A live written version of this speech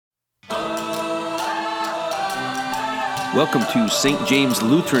Welcome to St. James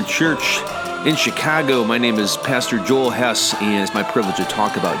Lutheran Church in Chicago. My name is Pastor Joel Hess, and it's my privilege to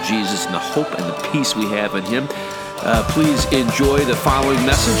talk about Jesus and the hope and the peace we have in Him. Please enjoy the following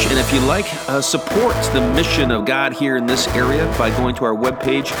message, and if you like, support the mission of God here in this area by going to our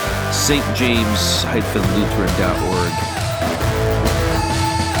webpage,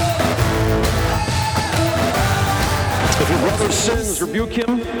 stjames-lutheran.org. If your brother sins, rebuke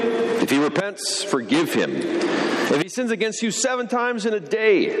him. If he repents, forgive him. If he sins against you 7 times in a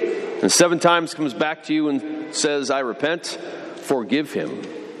day, and 7 times comes back to you and says, I repent, forgive him.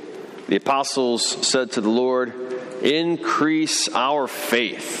 The apostles said to the Lord, increase our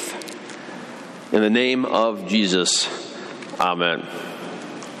faith. In the name of Jesus, amen.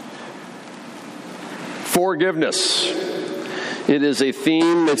 Forgiveness. It is a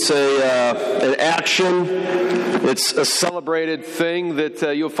theme, it's an action, it's a celebrated thing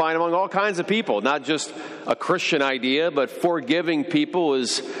that you'll find among all kinds of people, not just a Christian idea, but forgiving people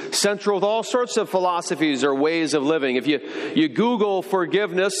is central with all sorts of philosophies or ways of living. If you Google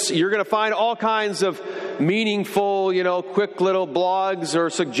forgiveness, you're going to find all kinds of meaningful, quick little blogs or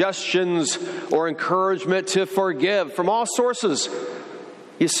suggestions or encouragement to forgive from all sources.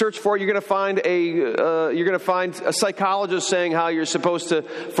 You search for it, you're going to find a psychologist saying how you're supposed to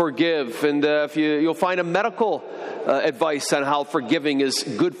forgive, and you'll find a medical advice on how forgiving is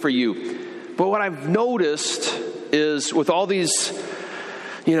good for you. But what I've noticed is with all these,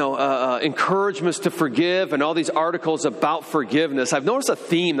 encouragements to forgive and all these articles about forgiveness, I've noticed a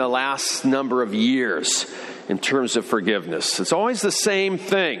theme the last number of years in terms of forgiveness. It's always the same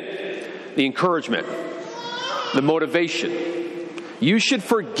thing: the encouragement, the motivation. You should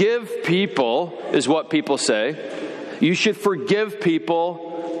forgive people, is what people say. You should forgive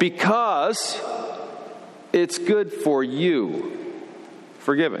people because it's good for you.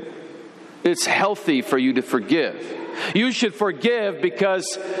 Forgiving. It's healthy for you to forgive. You should forgive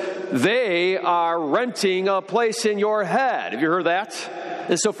because they are renting a place in your head. Have you heard that?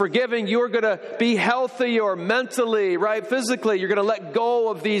 And so forgiving, you're going to be healthy or mentally, right? Physically, you're going to let go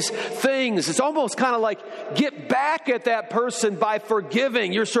of these things. It's almost kind of like get back at that person by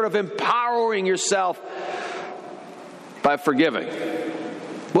forgiving. You're sort of empowering yourself by forgiving.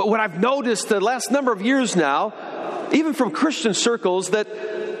 But what I've noticed the last number of years now, even from Christian circles, that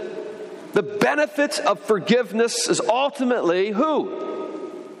the benefit of forgiveness is ultimately who?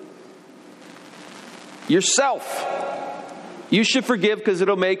 Yourself. You should forgive because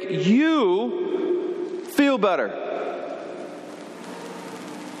it'll make you feel better.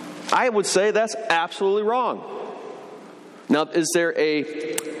 I would say that's absolutely wrong. Now, is there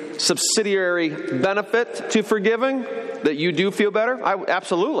a subsidiary benefit to forgiving that you do feel better?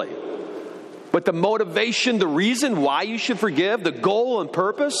 Absolutely. But the motivation, the reason why you should forgive, the goal and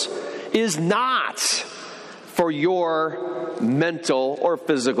purpose is not for your mental or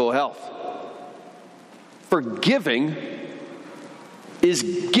physical health. Forgiving is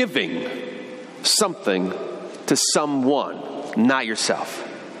giving something to someone, not yourself.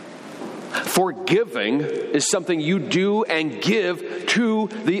 Forgiving is something you do and give to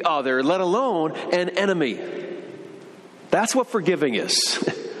the other, let alone an enemy. That's what forgiving is.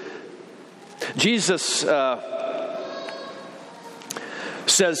 Jesus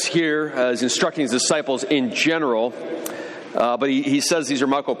says here, he's instructing his disciples in general, but he says these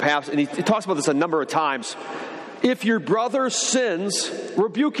remarkable paths, and he talks about this a number of times. If your brother sins,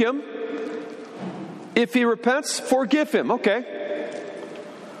 rebuke him. If he repents, forgive him. Okay.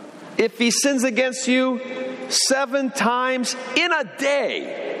 If he sins against you 7 times in a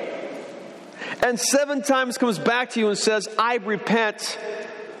day, and 7 times comes back to you and says, I repent,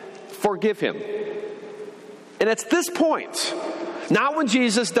 forgive him. And it's this point, not when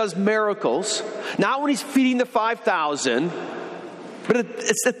Jesus does miracles, not when he's feeding the 5,000, but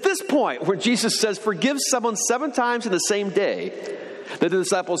it's at this point where Jesus says, forgive someone 7 times in the same day, that the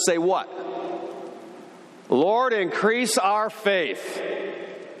disciples say what? Lord, increase our faith.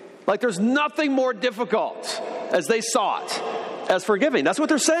 Like there's nothing more difficult, as they saw it, as forgiving. That's what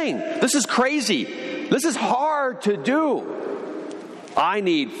they're saying. This is crazy. This is hard to do. I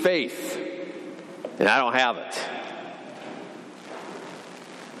need faith, and I don't have it.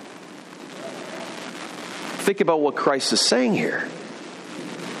 Think about what Christ is saying here.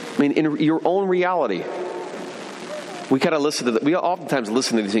 I mean, in your own reality, we kind of listen to we oftentimes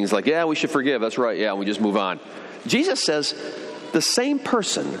listen to these things like, yeah, we should forgive. That's right. Yeah, and we just move on. Jesus says the same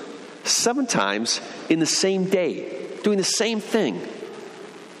person 7 times in the same day, doing the same thing,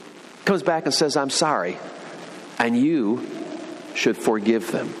 comes back and says, I'm sorry, and you should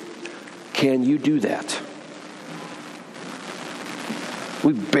forgive them. Can you do that?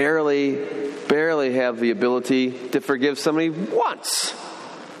 We barely have the ability to forgive somebody once,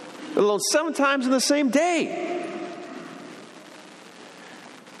 let alone 7 times in the same day.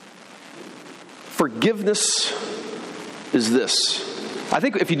 Forgiveness is this. I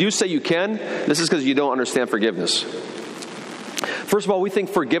think if you do say you can, this is because you don't understand forgiveness. First of all, we think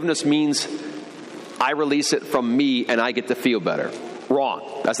forgiveness means I release it from me and I get to feel better.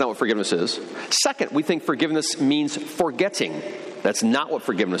 Wrong. That's not what forgiveness is. Second, we think forgiveness means forgetting. That's not what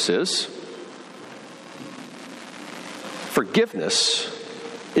forgiveness is. Forgiveness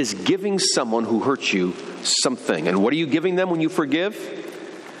is giving someone who hurt you something. And what are you giving them when you forgive?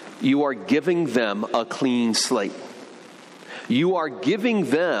 You are giving them a clean slate. You are giving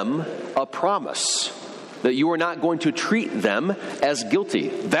them a promise that you are not going to treat them as guilty.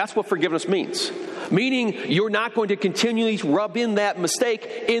 That's what forgiveness means. Meaning you're not going to continually rub in that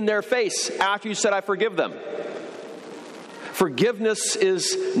mistake in their face after you said, I forgive them. Forgiveness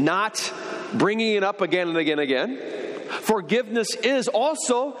is not bringing it up again and again and again. Forgiveness is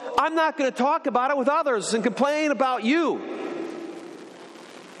also, I'm not going to talk about it with others and complain about you.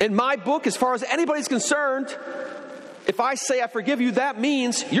 In my book, as far as anybody's concerned, if I say I forgive you, that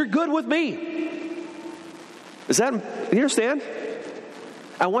means you're good with me. Do you understand?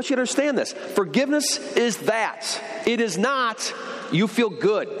 I want you to understand this. Forgiveness is that. It is not you feel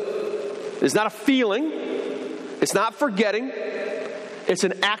good. It's not a feeling. It's not forgetting. It's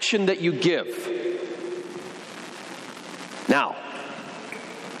an action that you give. Now,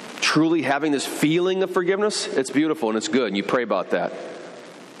 truly having this feeling of forgiveness, it's beautiful and it's good, and you pray about that.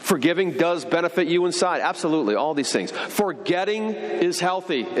 Forgiving does benefit you inside. Absolutely, all these things. Forgetting is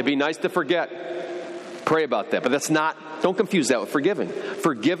healthy. It'd be nice to forget. Pray about that. But that's not, don't confuse that with forgiving.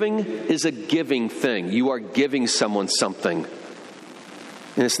 Forgiving is a giving thing. You are giving someone something.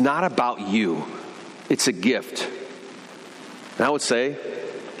 And it's not about you. It's a gift. And I would say,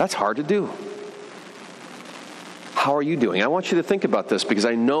 that's hard to do. How are you doing? I want you to think about this because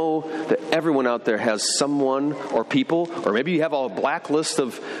I know that everyone out there has someone or people, or maybe you have a blacklist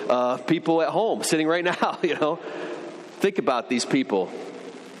of people at home sitting right now, Think about these people.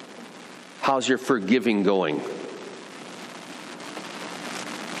 How's your forgiving going?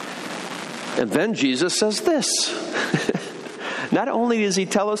 And then Jesus says this. Not only does he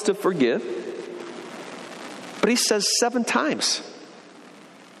tell us to forgive, but he says 7 times.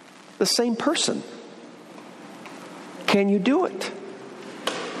 The same person. Can you do it?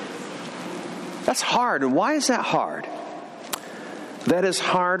 That's hard. And why is that hard? That is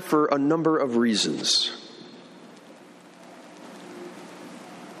hard for a number of reasons.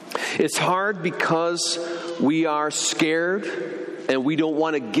 It's hard because we are scared and we don't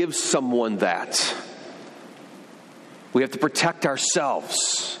want to give someone that. We have to protect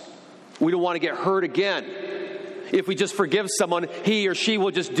ourselves. We don't want to get hurt again. If we just forgive someone, he or she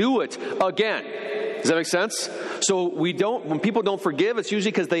will just do it again. Does that make sense? So when people don't forgive, it's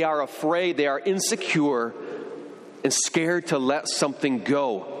usually because they are afraid, they are insecure, and scared to let something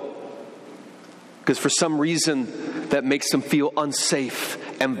go. Because for some reason, that makes them feel unsafe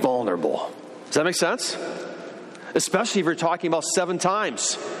and vulnerable. Does that make sense? Especially if you're talking about 7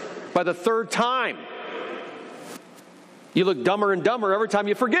 times. By the 3rd time, you look dumber and dumber every time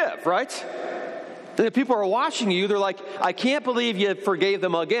you forgive, right? And if people are watching you, they're like, I can't believe you forgave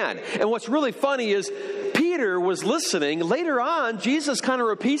them again. And what's really funny is Peter was listening. Later on, Jesus kind of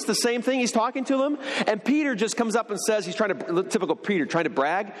repeats the same thing. He's talking to them. And Peter just comes up and says, typical Peter, trying to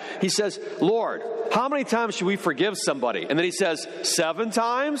brag. He says, Lord, how many times should we forgive somebody? And then he says, 7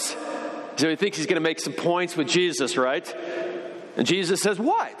 times? So he thinks he's going to make some points with Jesus, right? And Jesus says,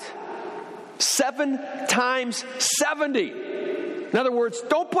 what? 7 times 70. In other words,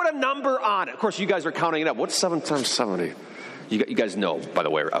 don't put a number on it. Of course, you guys are counting it up. What's 7 times 70? You guys know, by the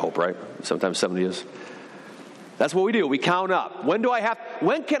way, I hope, right? 7 times 70 is. That's what we do. We count up. When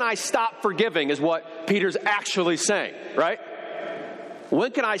can I stop forgiving is what Peter's actually saying, right?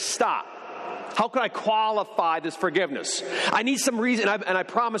 When can I stop? How can I qualify this forgiveness? I need some reason. And I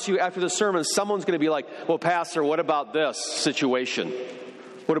promise you, after the sermon, someone's going to be like, well, Pastor, what about this situation?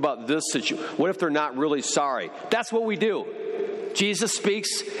 What about this situation? What if they're not really sorry? That's what we do. Jesus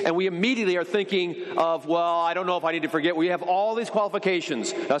speaks, and we immediately are thinking of, well, I don't know if I need to forget. We have all these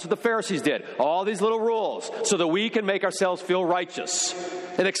qualifications. That's what the Pharisees did. All these little rules so that we can make ourselves feel righteous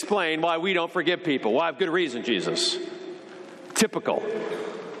and explain why we don't forgive people. Well, I have good reason, Jesus. Typical.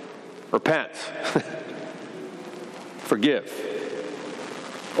 Repent. Forgive.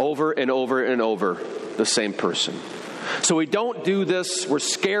 Over and over and over, the same person. So we don't do this. We're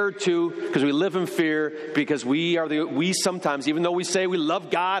scared to because we live in fear, because we sometimes, even though we say we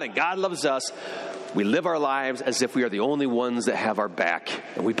love God and God loves us, we live our lives as if we are the only ones that have our back,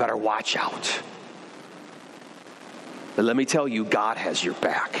 and we better watch out. But let me tell you, God has your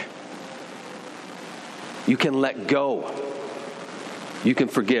back. You can let go. You can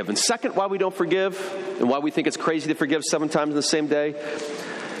forgive. And second, why we don't forgive, and why we think it's crazy to forgive 7 times in the same day,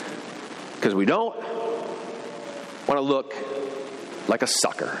 because we don't want to look like a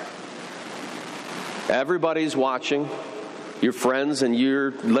sucker. Everybody's watching, your friends, and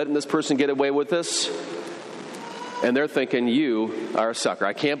you're letting this person get away with this, and they're thinking you are a sucker.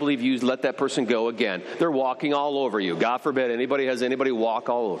 I can't believe you let that person go again. They're walking all over you. God forbid anybody has anybody walk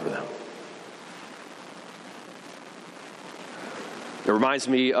all over them. It reminds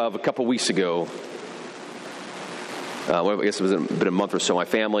me of a couple weeks ago. I guess it was been a month or so. My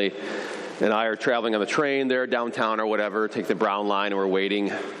family and I are traveling on the train there downtown or whatever, take the Brown line, and we're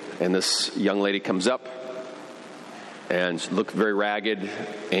waiting. And this young lady comes up and looked very ragged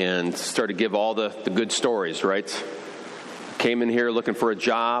and started to give all the good stories, right? Came in here looking for a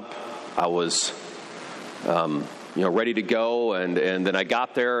job. I was, ready to go. And then I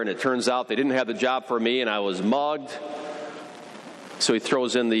got there, and it turns out they didn't have the job for me, and I was mugged. So he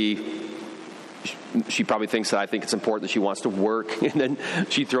throws in she probably thinks that I think it's important that she wants to work. And then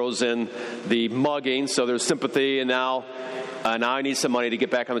she throws in the mugging. So there's sympathy. And now I need some money to get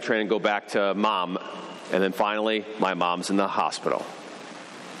back on the train and go back to Mom. And then finally, my mom's in the hospital.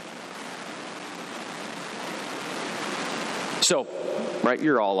 So, right,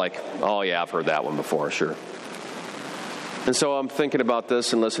 you're all like, oh yeah, I've heard that one before, sure. And so I'm thinking about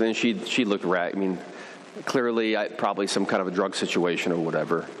this and listening. She looked ragged. I mean, clearly, probably some kind of a drug situation or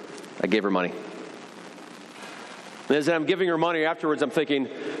whatever. I gave her money. And as I'm giving her money afterwards, I'm thinking,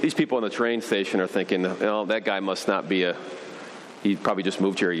 these people on the train station are thinking, oh, that guy must not be he probably just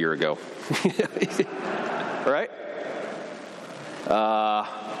moved here a year ago. Right?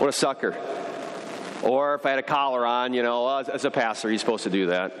 What a sucker. Or if I had a collar on, as a pastor, he's supposed to do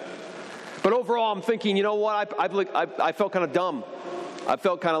that. But overall, I'm thinking, you know what? I felt kind of dumb. I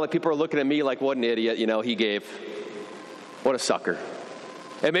felt kind of like people are looking at me like, what an idiot, he gave. What a sucker.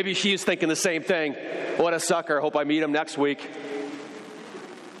 And maybe she's thinking the same thing. What a sucker. Hope I meet him next week.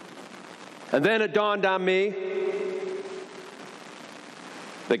 And then it dawned on me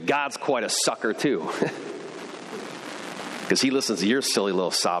that God's quite a sucker too. Because he listens to your silly little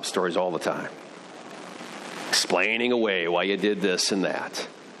sob stories all the time. Explaining away why you did this and that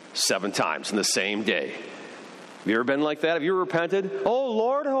 7 times in the same day. Have you ever been like that? Have you repented? Oh,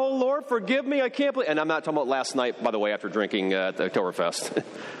 Lord, forgive me. I can't believe. And I'm not talking about last night, by the way, after drinking at the Oktoberfest.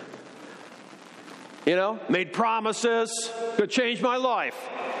 Made promises, could change my life.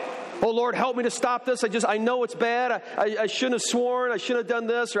 Oh, Lord, help me to stop this. I know it's bad. I shouldn't have sworn. I shouldn't have done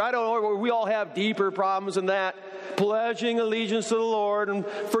this. Or I don't know. We all have deeper problems than that. Pledging allegiance to the Lord and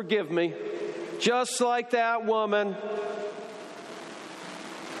forgive me. Just like that woman.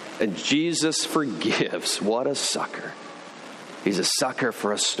 And Jesus forgives. What a sucker. He's a sucker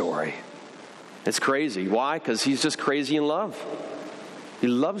for a story. It's crazy. Why? Because he's just crazy in love. He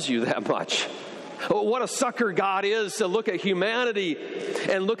loves you that much. Oh, what a sucker God is to look at humanity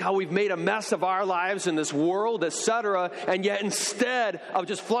and look how we've made a mess of our lives in this world, etc. And yet instead of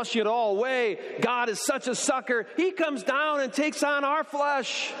just flushing it all away, God is such a sucker. He comes down and takes on our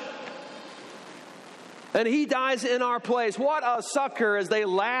flesh. And he dies in our place. What a sucker, as they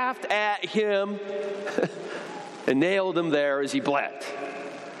laughed at him and nailed him there as he bled.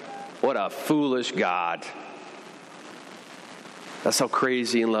 What a foolish God. That's how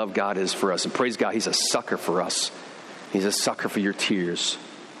crazy in love God is for us. And praise God, he's a sucker for us. He's a sucker for your tears.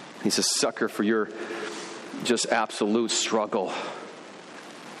 He's a sucker for your just absolute struggle.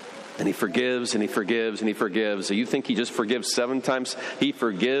 And he forgives and he forgives and he forgives. So you think he just forgives 7 times? He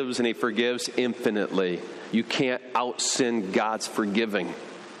forgives and he forgives infinitely. You can't out-sin God's forgiving.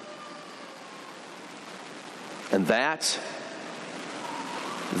 And that's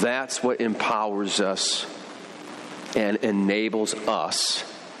what empowers us and enables us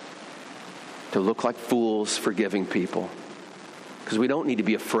to look like fools forgiving people. Because we don't need to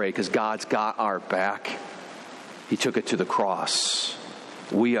be afraid, because God's got our back. He took it to the cross.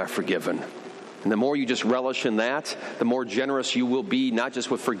 We are forgiven. And the more you just relish in that, the more generous you will be, not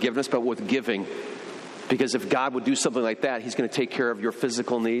just with forgiveness, but with giving. Because if God would do something like that, he's going to take care of your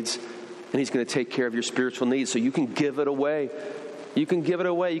physical needs, and he's going to take care of your spiritual needs. So you can give it away. You can give it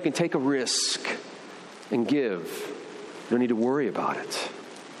away. You can take a risk and give. You don't need to worry about it,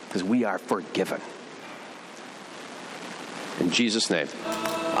 because we are forgiven. In Jesus' name,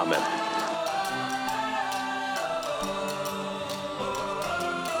 amen.